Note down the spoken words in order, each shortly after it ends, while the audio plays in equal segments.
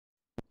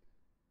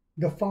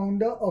The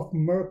founder of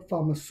Merck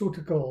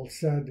Pharmaceuticals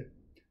said,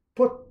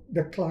 "Put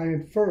the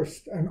client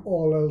first and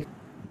all else."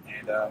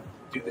 And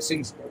do this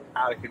thing's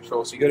out of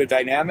control. So you go to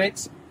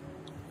dynamics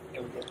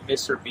and we go to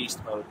Mr.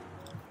 Beast mode.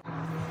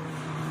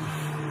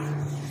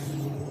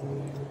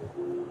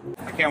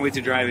 I can't wait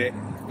to drive it.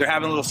 They're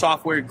having a little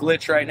software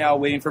glitch right now,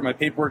 waiting for my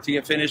paperwork to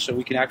get finished so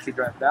we can actually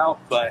drive it out.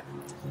 But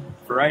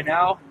for right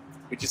now,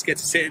 we just get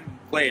to sit and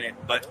play in it.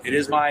 But it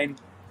is mine.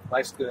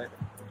 Life's good.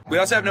 We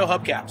also have no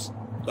hubcaps,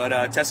 but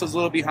Tesla's a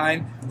little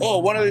behind. Oh,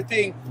 one other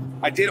thing.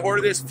 I did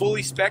order this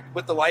fully spec'd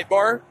with the light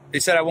bar. They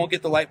said I won't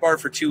get the light bar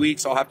for 2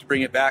 weeks. I'll have to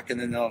bring it back and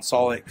then they'll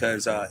install it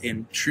because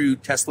in true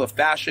Tesla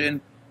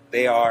fashion,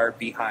 they are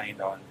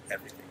behind on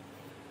everything.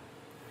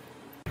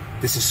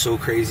 This is so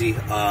crazy.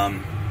 I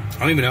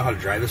don't even know how to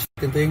drive this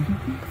fucking thing,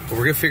 but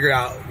we're gonna figure it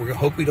out. We're gonna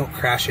hope we don't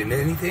crash into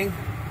anything,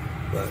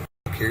 but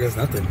here goes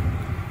nothing.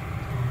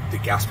 The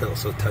gas pedal's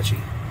so touchy.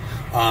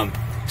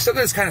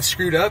 Something that's kind of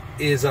screwed up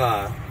is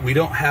we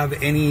don't have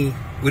any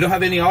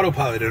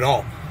autopilot at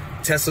all.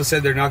 Tesla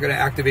said they're not going to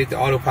activate the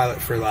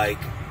autopilot for like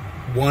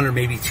 1 or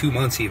maybe 2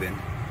 months even,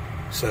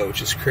 so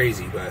which is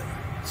crazy, but it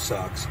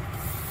sucks.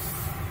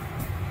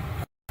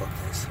 Fuck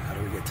this. How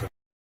do we get to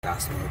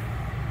fast mode?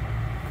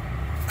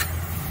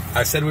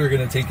 I said we were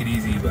going to take it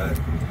easy, but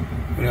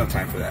we don't have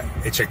time for that.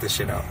 Hey, check this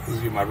shit out. This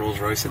is my Rolls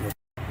Royce in the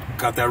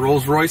got that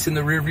Rolls Royce in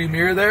the rearview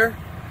mirror there.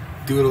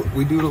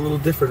 We do it a little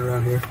different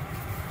around here.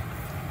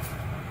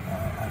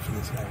 After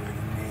this guy, we're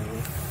gonna nail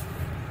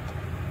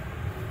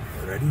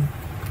it. Ready?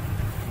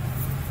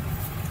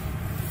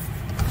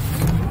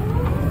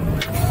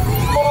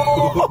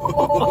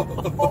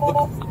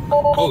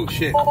 Oh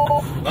shit!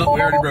 Oh,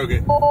 we already broke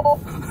it.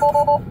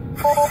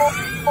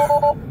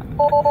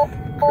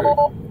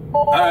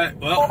 All right,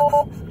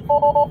 well.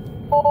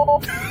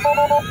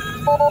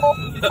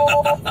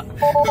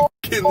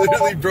 It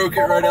literally broke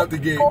it right out the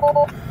gate.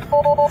 Oh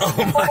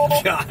my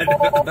god.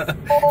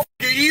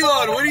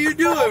 Elon, what are you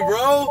doing,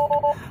 bro?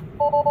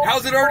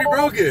 How's it already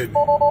broken?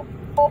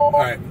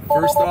 Alright,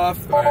 first off,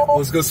 alright,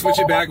 let's go switch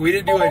it back. We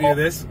didn't do any of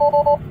this.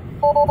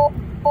 Alright.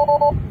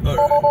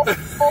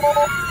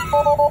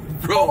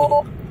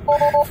 Bro.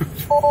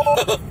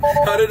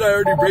 How did I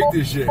already break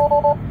this shit?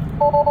 Uh-oh.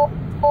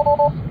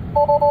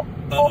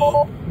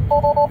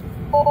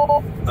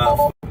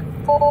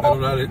 Oh, I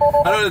don't know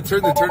how to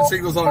turn the turn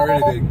signals on or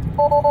anything.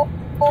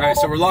 Alright,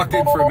 so we're locked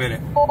in for a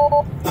minute.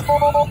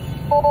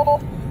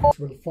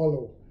 Will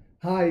follow.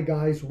 Hi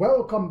guys,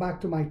 welcome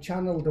back to my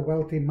channel, The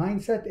Wealthy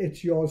Mindset.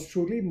 It's yours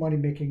truly, Money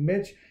Making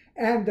Mitch.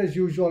 And as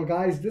usual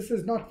guys, this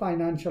is not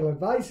financial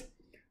advice.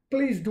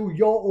 Please do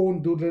your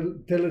own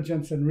due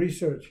diligence and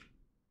research.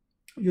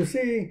 You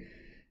see,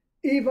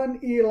 even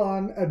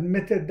Elon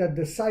admitted that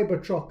the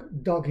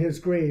Cybertruck dug his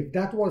grave.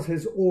 That was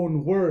his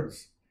own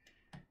words.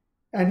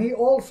 And he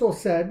also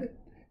said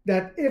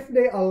that if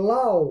they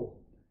allow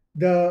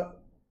the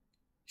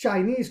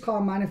Chinese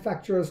car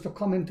manufacturers to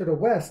come into the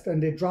West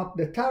and they drop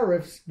the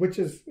tariffs, which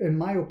is, in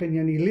my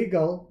opinion,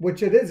 illegal,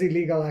 which it is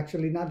illegal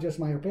actually, not just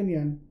my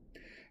opinion,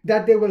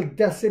 that they will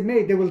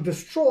decimate, they will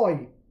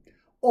destroy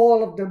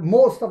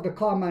most of the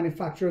car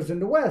manufacturers in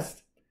the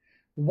West.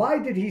 Why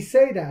did he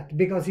say that?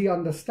 Because he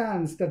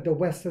understands that the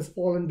West has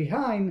fallen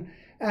behind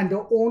and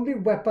the only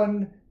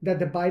weapon that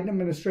the Biden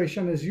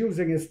administration is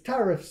using is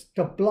tariffs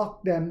to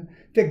block them,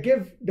 to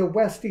give the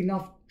West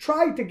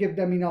try to give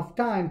them enough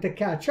time to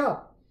catch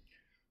up.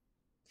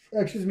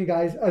 Excuse me,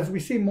 guys, as we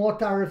see more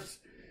tariffs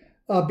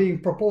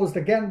being proposed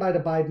again by the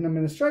Biden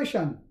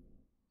administration.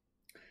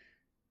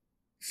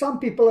 Some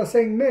people are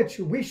saying, Mitch,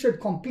 we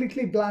should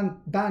completely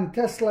ban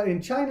Tesla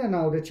in China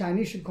now. The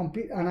Chinese should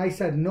compete. And I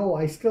said, no,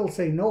 I still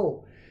say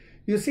no.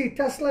 You see,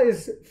 Tesla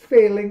is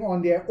failing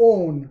on their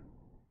own.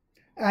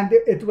 And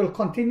it will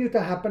continue to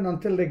happen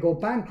until they go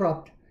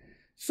bankrupt.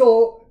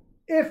 So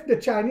if the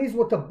Chinese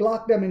were to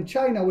block them in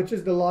China, which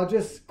is the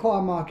largest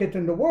car market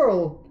in the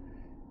world,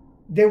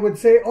 they would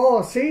say,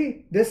 oh,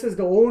 see, this is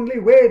the only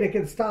way they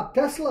can stop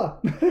Tesla.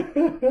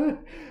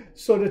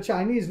 So the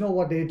Chinese know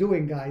what they're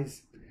doing,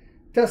 guys.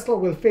 Tesla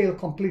will fail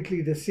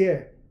completely this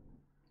year.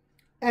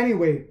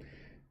 Anyway,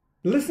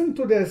 listen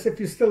to this if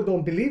you still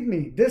don't believe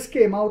me. This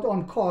came out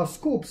on Car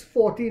Scoops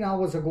 14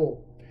 hours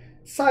ago.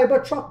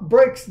 Cybertruck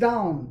breaks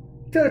down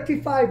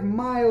 35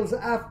 miles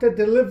after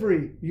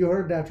delivery. You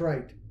heard that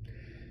right.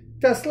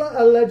 Tesla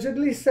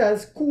allegedly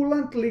says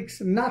coolant leaks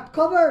not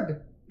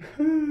covered.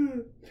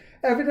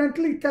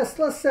 Evidently,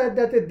 Tesla said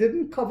that it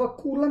didn't cover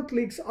coolant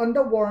leaks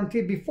under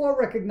warranty before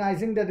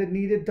recognizing that it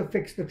needed to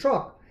fix the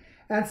truck.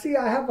 And see,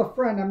 I have a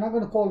friend, I'm not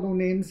going to call no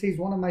names, he's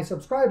one of my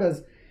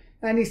subscribers,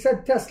 and he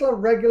said Tesla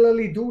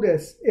regularly do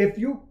this. If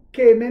you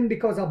came in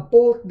because a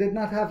bolt did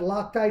not have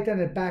Loctite and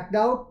it backed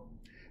out,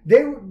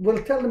 they will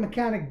tell the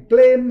mechanic,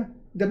 blame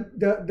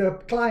the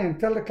client,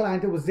 tell the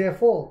client it was their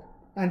fault.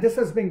 And this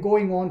has been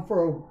going on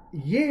for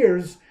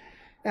years.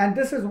 And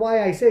this is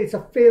why I say it's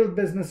a failed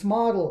business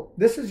model.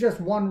 This is just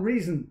one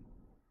reason.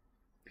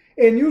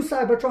 A new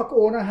Cybertruck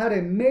owner had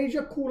a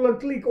major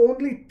coolant leak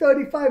only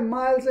 35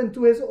 miles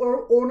into his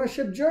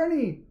ownership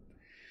journey.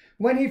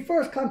 When he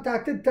first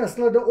contacted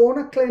Tesla, the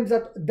owner claims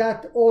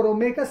that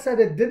automaker said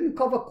it didn't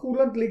cover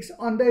coolant leaks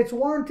under its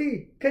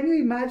warranty. Can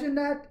you imagine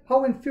that?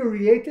 How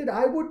infuriated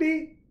I would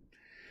be?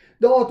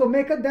 The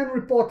automaker then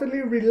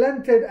reportedly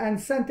relented and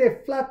sent a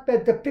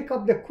flatbed to pick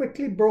up the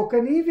quickly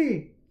broken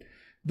EV.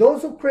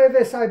 Those who crave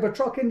a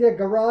Cybertruck in their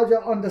garage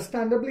are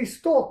understandably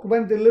stoked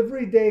when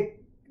delivery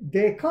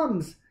day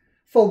comes.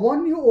 For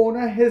one new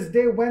owner, his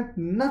day went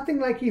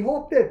nothing like he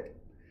hoped it.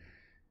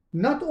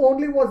 Not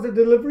only was the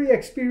delivery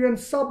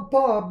experience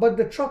subpar, but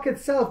the truck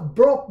itself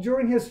broke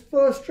during his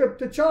first trip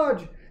to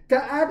charge. To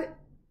add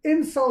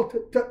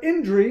insult to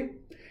injury,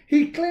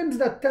 he claims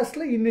that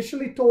Tesla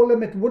initially told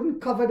him it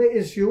wouldn't cover the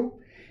issue,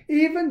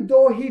 even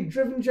though he'd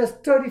driven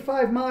just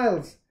 35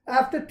 miles.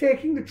 After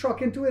taking the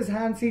truck into his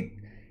hands,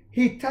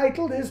 he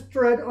titled his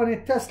thread on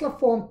a Tesla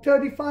form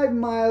 35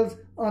 miles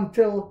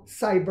until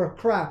cyber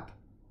crap.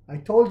 I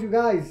told you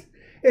guys,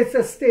 it's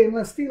a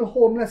stainless steel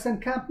homeless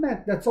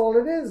encampment. That's all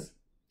it is.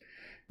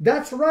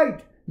 That's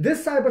right.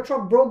 This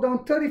Cybertruck broke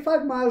down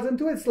 35 miles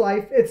into its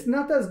life. It's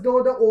not as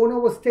though the owner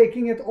was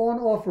taking it on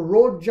off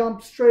road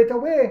jump straight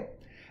away.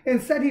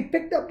 Instead, he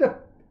picked up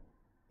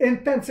in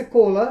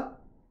Pensacola,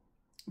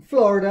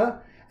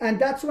 Florida, and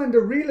that's when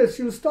the real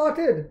issue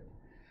started.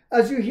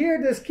 As you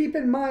hear this, keep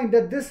in mind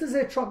that this is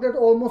a truck that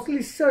almost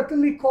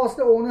certainly cost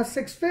the owner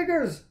 6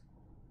 figures.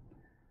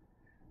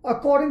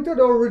 According to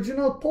the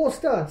original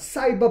poster,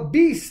 Cyber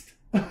Beast,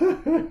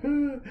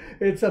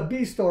 it's a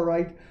beast all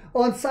right,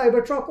 on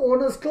Cybertruck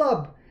Owners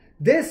Club,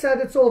 they said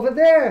it's over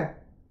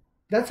there.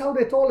 That's how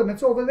they told him,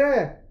 it's over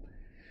there.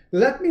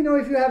 Let me know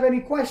if you have any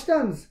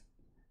questions.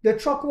 The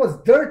truck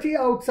was dirty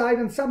outside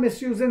and some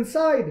issues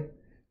inside.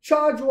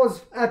 Charge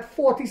was at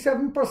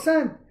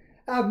 47%.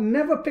 I've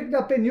never picked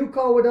up a new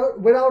car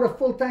without a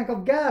full tank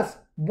of gas.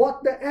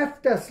 What the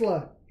F,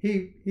 Tesla?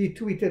 He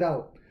tweeted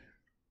out.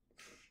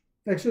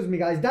 Excuse me,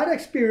 guys. That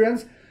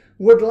experience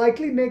would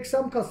likely make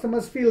some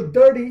customers feel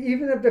dirty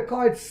even if the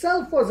car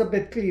itself was a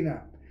bit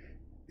cleaner.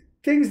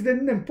 Things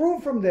didn't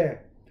improve from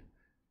there.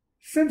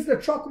 Since the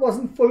truck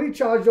wasn't fully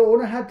charged, the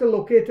owner had to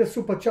locate a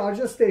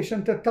supercharger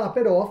station to top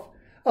it off.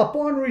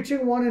 Upon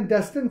reaching one in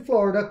Destin,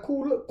 Florida,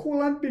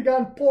 coolant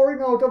began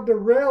pouring out of the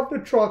rear of the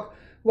truck,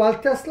 while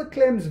Tesla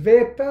claims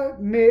vapor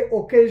may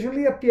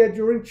occasionally appear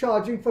during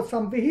charging for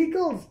some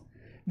vehicles.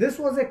 This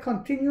was a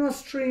continuous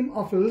stream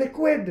of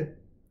liquid.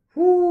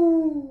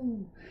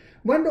 Whoo!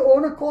 When the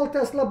owner called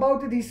Tesla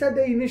about it, he said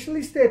they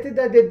initially stated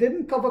that they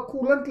didn't cover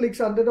coolant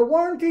leaks under the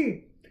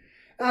warranty.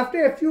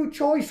 After a few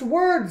choice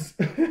words,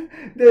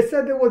 they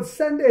said they would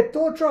send a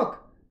tow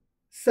truck,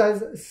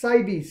 says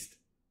Cybeast.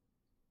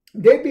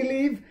 They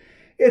believe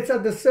it's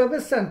at the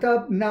service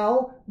center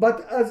now,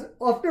 but as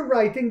of the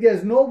writing,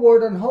 there's no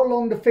word on how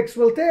long the fix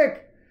will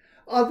take.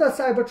 Other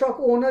Cybertruck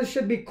owners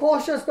should be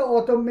cautious. The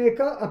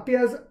automaker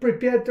appears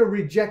prepared to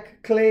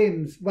reject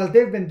claims. Well,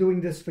 they've been doing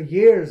this for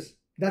years.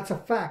 That's a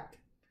fact.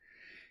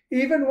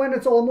 Even when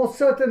it's almost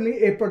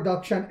certainly a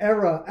production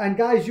error. And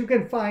guys, you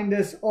can find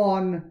this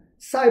on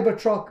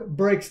Cybertruck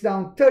breaks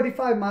down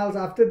 35 miles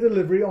after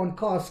delivery on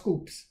Car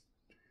Scoops.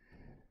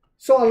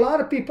 So a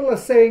lot of people are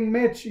saying,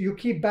 Mitch, you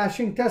keep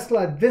bashing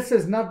Tesla. This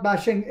is not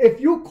bashing.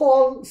 If you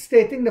call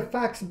stating the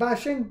facts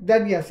bashing,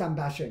 then yes, I'm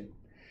bashing.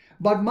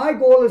 But my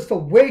goal is to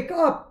wake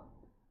up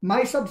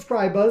my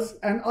subscribers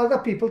and other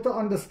people to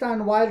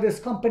understand why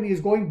this company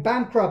is going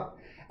bankrupt.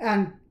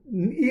 And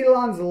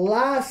Elon's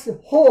last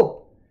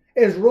hope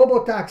is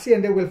robotaxi,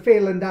 and they will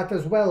fail in that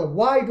as well.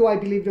 Why do I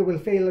believe they will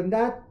fail in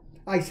that?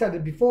 I said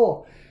it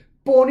before.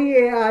 Pony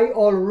AI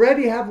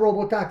already have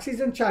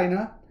robotaxis in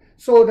China.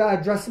 So the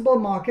addressable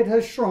market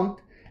has shrunk,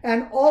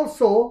 and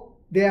also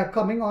they are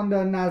coming on the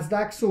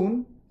NASDAQ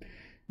soon.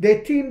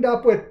 They teamed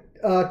up with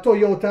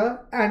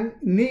Toyota, and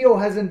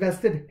NIO has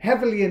invested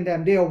heavily in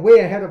them. They are way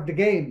ahead of the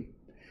game.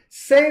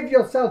 Save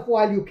yourself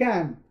while you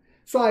can.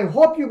 So I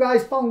hope you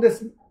guys found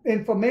this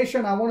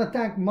information. I want to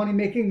thank Money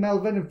Making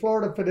Melvin in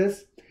Florida for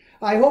this.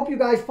 I hope you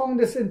guys found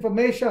this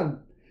information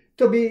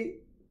to be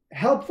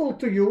helpful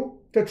to you,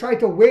 to try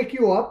to wake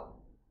you up.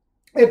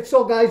 If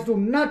so, guys, do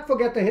not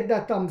forget to hit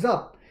that thumbs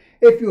up.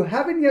 If you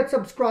haven't yet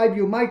subscribed,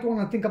 you might want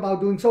to think about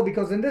doing so,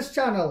 because in this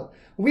channel,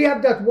 we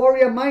have that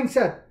warrior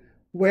mindset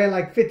where,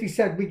 like 50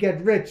 said, we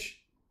get rich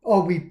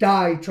or we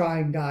die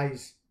trying,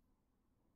 guys.